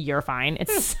self-destruct and you're fine.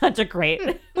 It's such a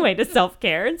great way to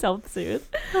self-care and self-soothe.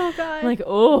 Oh God. Like,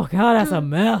 oh God, that's a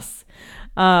mess.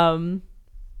 And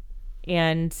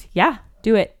yeah,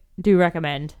 do it. Do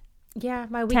recommend. Yeah,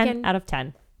 my weekend 10 out of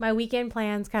 10. My weekend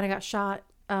plans kind of got shot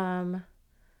to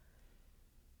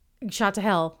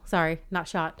hell. Sorry, not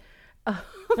shot.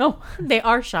 Oh, they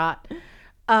are shot.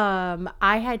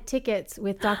 I had tickets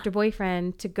with Dr.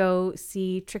 Boyfriend to go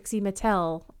see Trixie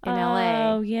Mattel in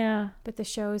LA. Oh, yeah. But the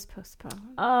show is postponed.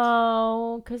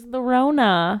 Oh, because the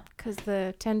Rona. Because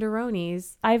the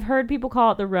tenderonis. I've heard people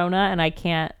call it the Rona, and I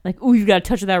can't, you've got to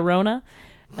touch of that Rona.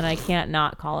 And I can't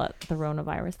not call it the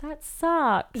Ronavirus. That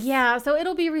sucks. Yeah, so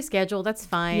it'll be rescheduled. That's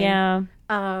fine. Yeah.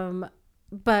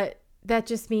 But that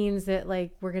just means that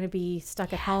we're going to be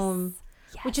stuck at home,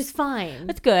 which is fine.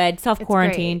 It's good.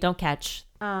 Self-quarantine. Don't catch.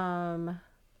 Don't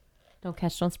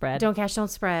catch, don't spread. Don't catch, don't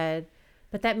spread.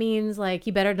 But that means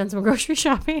you better have done some grocery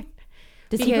shopping.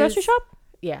 Does he grocery shop?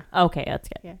 Yeah. Okay, that's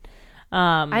good. Yeah.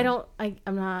 I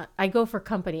go for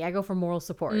company. I go for moral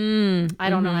support.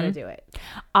 I don't know how to do it.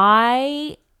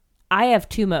 I have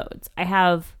 2 modes. I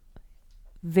have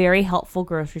very helpful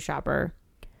grocery shopper,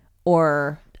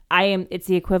 or it's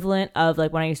the equivalent of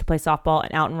when I used to play softball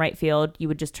and out in right field, you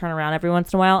would just turn around every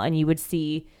once in a while and you would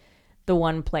see the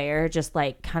one player just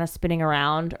kind of spinning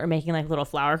around or making little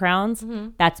flower crowns. Mm-hmm.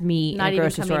 That's me Not in a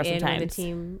grocery store sometimes, the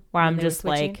team where I'm just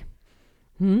I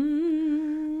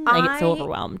get so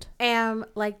overwhelmed. I am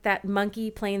like that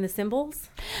monkey playing the cymbals.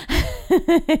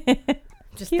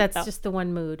 Just the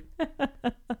one mood.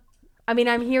 I mean,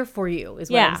 I'm here for you is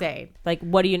what I'm saying.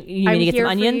 What do you need to get some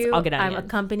onions? I'll get onions. I'm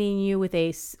accompanying you with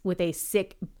a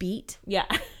sick beat. Yeah.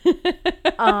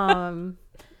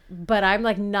 But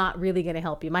I'm not really going to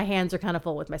help you. My hands are kind of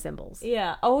full with my cymbals.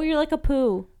 Yeah. Oh, you're like a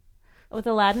poo. with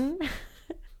Aladdin.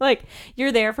 Like,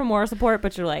 you're there for moral support,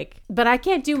 but you're like... But I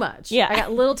can't do much. Yeah. I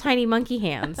got little tiny monkey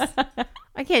hands.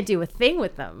 I can't do a thing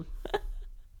with them.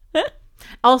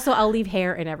 Also, I'll leave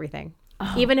hair and everything.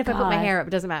 Oh, even if God. I put my hair up, it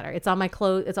doesn't matter. It's on my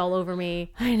clothes. It's all over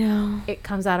me. I know. It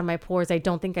comes out of my pores. I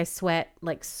don't think I sweat.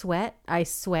 Like sweat? I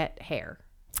sweat hair.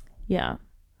 Yeah.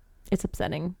 It's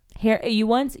upsetting. Hair.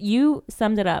 You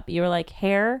summed it up. You were like,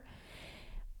 hair,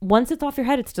 once it's off your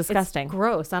head, it's disgusting. It's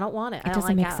gross. I don't want it. It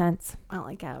doesn't make sense. I don't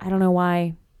like it. I don't know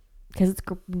why. Because it's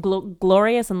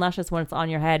glorious and luscious when it's on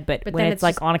your head, but when then it's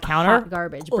like on a counter, hot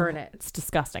garbage. Burn it. It's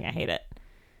disgusting. I hate it.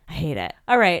 I hate it.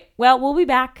 All right. Well, we'll be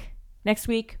back next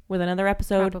week with another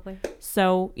episode. Probably.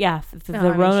 So yeah, if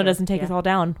the Rona doesn't take us all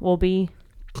down, we'll be.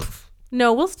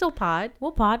 No, we'll still pod.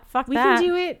 We'll pod. Fuck we that. We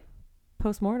can do it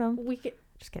post-mortem. We can.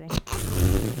 Just kidding.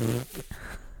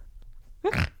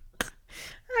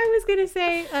 I was gonna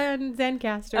say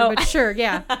Zencaster, but sure,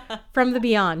 yeah, from the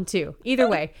beyond too. Either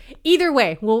way,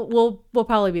 we'll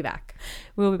probably be back.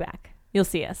 We'll be back. You'll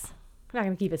see us. We're not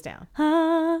gonna keep us down.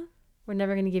 We're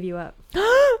never gonna give you up.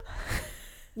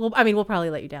 We'll probably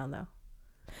let you down though.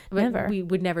 But Never. We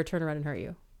would never turn around and hurt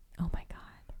you. Oh my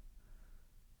God.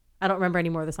 I don't remember any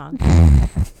more of the song.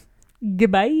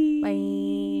 Goodbye.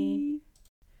 Bye.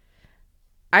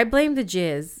 I blame the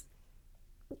jizz.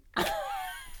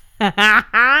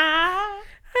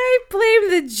 I blame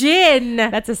the gin.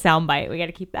 That's a soundbite. We got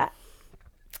to keep that.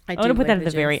 I want to put that at the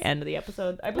very end of the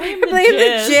episode. I blame the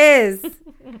jizz.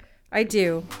 I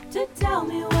do. To tell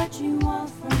me what you want.